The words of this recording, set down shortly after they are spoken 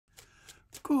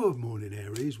Good morning,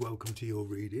 Aries. Welcome to your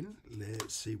reading.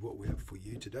 Let's see what we have for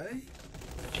you today.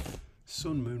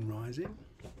 Sun, Moon, Rising.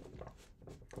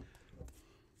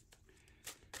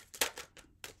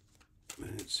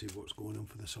 Let's see what's going on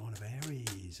for the sign of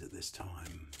Aries at this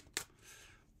time.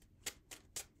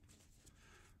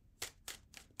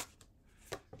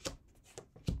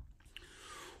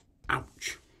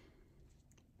 Ouch.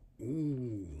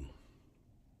 Ooh.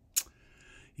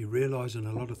 You're realising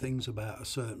a lot of things about a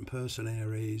certain person,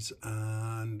 Aries,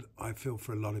 and I feel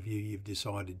for a lot of you, you've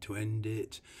decided to end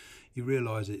it. You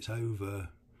realise it's over,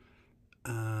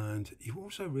 and you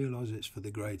also realise it's for the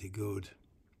greater good.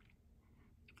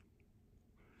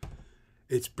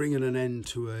 It's bringing an end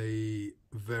to a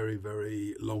very,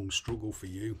 very long struggle for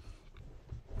you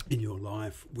in your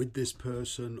life with this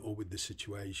person or with the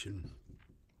situation.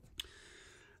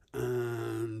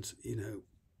 And, you know,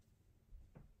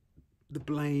 the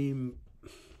blame,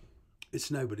 it's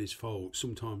nobody's fault.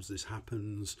 Sometimes this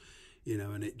happens, you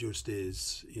know, and it just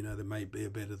is. You know, there may be a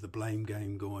bit of the blame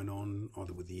game going on,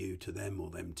 either with you to them or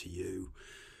them to you.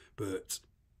 But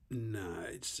no,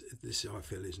 this I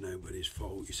feel is nobody's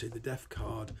fault. You see, the Death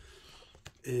card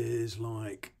is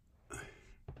like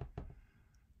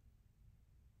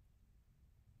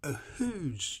a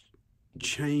huge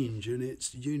change, and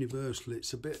it's universal.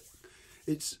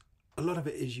 A lot of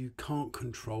it is you can't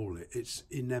control it. It's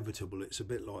inevitable. It's a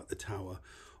bit like the Tower.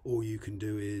 All you can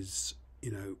do is,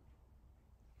 you know,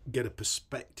 get a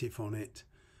perspective on it,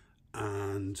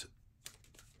 and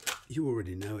you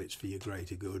already know it's for your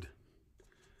greater good.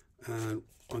 And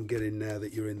I'm getting now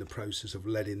that you're in the process of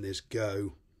letting this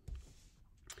go.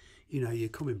 You know, you're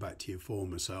coming back to your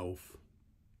former self.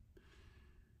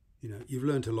 You know, you've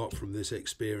learned a lot from this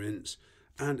experience,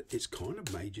 and it's kind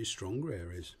of made you stronger,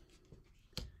 Aries.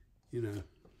 You know,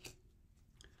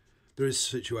 there is a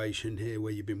situation here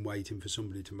where you've been waiting for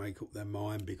somebody to make up their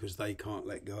mind because they can't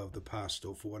let go of the past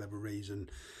or for whatever reason.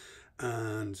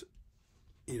 And,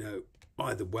 you know,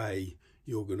 either way,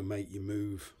 you're going to make your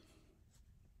move.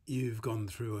 You've gone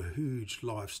through a huge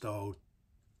lifelong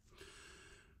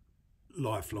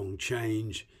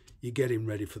change. You're getting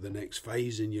ready for the next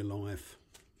phase in your life.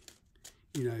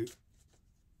 You know,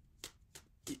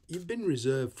 you've been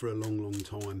reserved for a long, long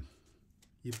time.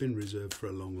 You've been reserved for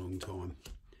a long, long time.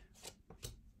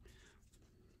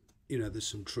 You know, there's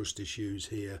some trust issues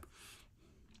here.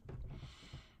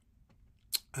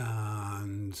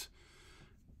 And,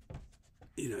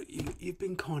 you know, you've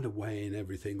been kind of weighing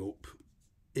everything up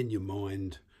in your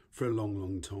mind for a long,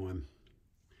 long time.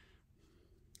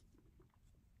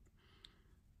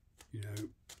 You know,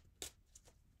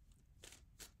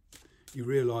 you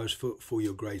realise for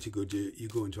your greater good, you're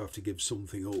going to have to give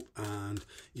something up, and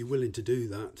you're willing to do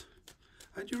that.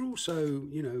 And you're also,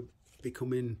 you know,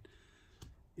 becoming,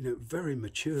 you know, very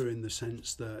mature in the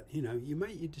sense that, you know, you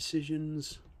make your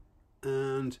decisions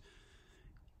and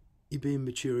you're being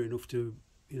mature enough to,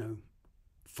 you know,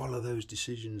 follow those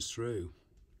decisions through.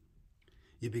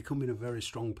 You're becoming a very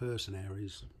strong person,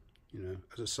 Aries. You know,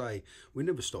 as I say, we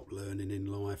never stop learning in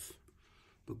life.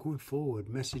 But going forward,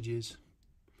 messages.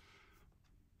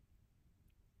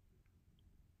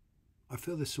 I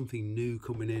feel there's something new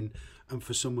coming in, and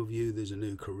for some of you there's a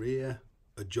new career,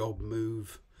 a job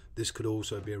move. This could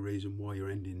also be a reason why you're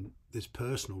ending this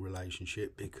personal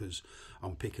relationship, because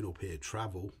I'm picking up here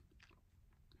travel.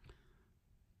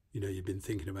 You know, you've been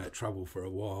thinking about travel for a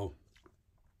while.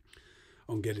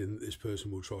 I'm getting that this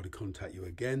person will try to contact you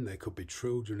again. There could be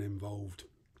children involved,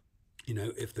 you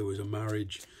know, if there was a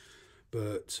marriage.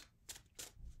 But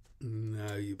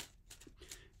no,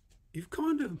 you've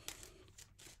kind of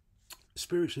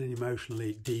spiritually and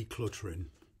emotionally decluttering.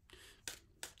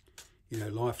 You know,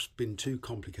 life's been too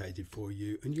complicated for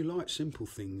you, and you like simple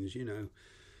things. You know,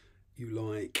 you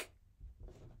like,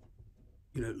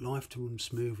 you know, life to run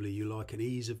smoothly. You like an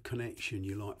ease of connection.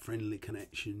 You like friendly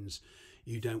connections.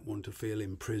 You don't want to feel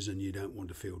in prison. You don't want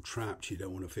to feel trapped. You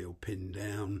don't want to feel pinned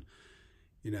down.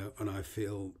 You know, and I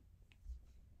feel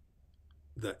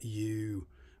that you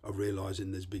are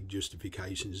realising there's big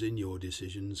justifications in your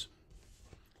decisions.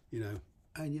 You know,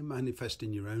 and you're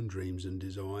manifesting your own dreams and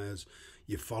desires.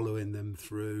 You're following them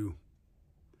through.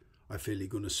 I feel you're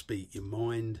going to speak your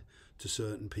mind to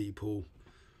certain people.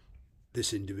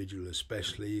 This individual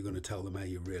especially, you're going to tell them how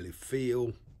you really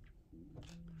feel.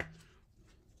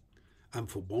 And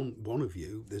for one of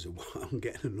you, I'm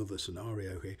getting another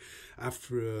scenario here.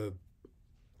 After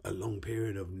a long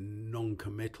period of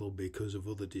non-committal because of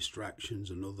other distractions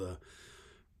and other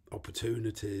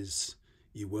opportunities,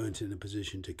 you weren't in a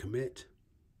position to commit.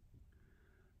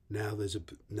 Now there's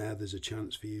a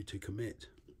chance for you to commit.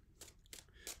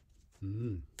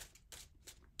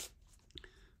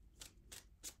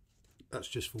 that's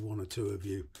just for one or two of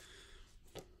you.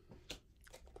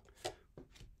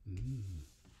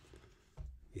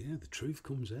 Yeah, the truth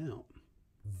comes out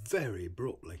very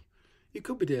abruptly. You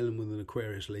could be dealing with an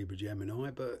Aquarius, Libra, Gemini,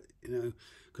 but, you know,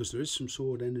 because there is some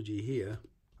sword energy here,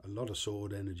 a lot of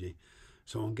sword energy.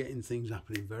 So I'm getting things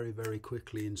happening very, very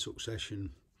quickly in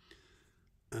succession.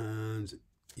 And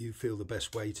you feel the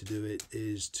best way to do it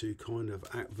is to kind of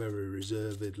act very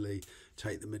reservedly,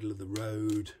 take the middle of the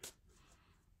road,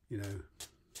 you know.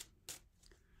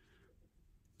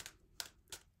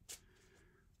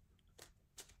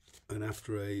 And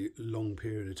after a long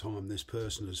period of time, this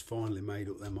person has finally made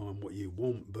up their mind what you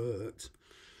want, but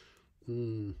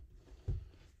I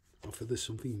feel there's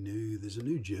something new. There's a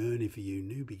new journey for you,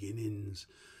 new beginnings,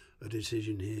 a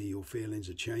decision here. Your feelings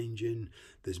are changing.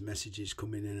 There's messages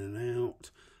coming in and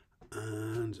out.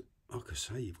 And like I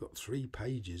say, you've got 3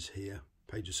 pages here.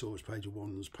 Page of Swords, Page of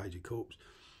Wands, Page of Cups.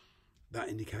 That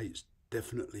indicates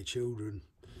definitely children.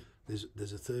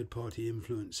 There's a third-party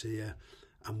influence here.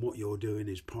 And what you're doing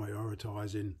is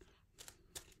prioritising.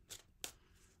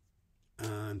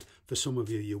 And for some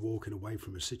of you, you're walking away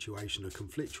from a situation, a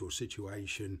conflictual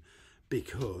situation,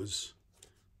 because,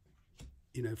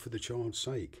 you know, for the child's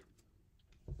sake.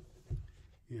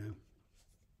 You know,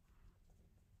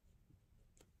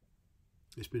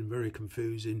 it's been very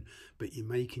confusing, but you're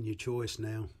making your choice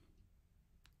now.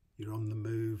 You're on the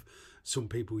move. Some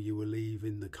people you will leave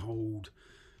in the cold.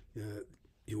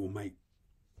 You will make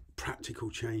practical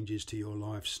changes to your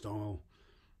lifestyle,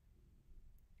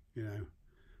 you know,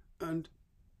 and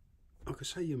like I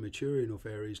say, you're mature enough,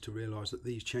 Aries, to realise that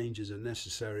these changes are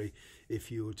necessary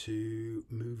if you're to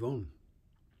move on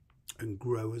and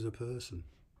grow as a person.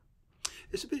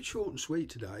 It's a bit short and sweet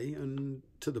today and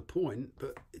to the point,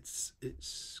 but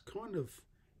it's kind of,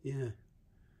 yeah,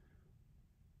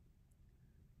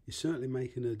 you're certainly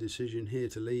making a decision here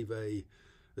to leave a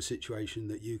situation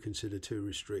that you consider too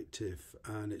restrictive,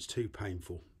 and it's too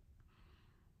painful.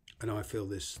 And I feel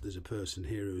there's a person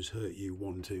here who's hurt you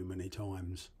one too many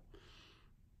times.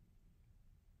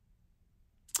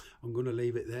 I'm going to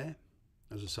leave it there.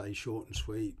 As I say, short and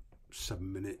sweet,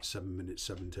 7 minutes,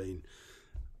 17.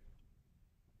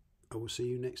 I will see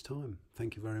you next time.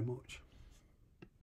 Thank you very much.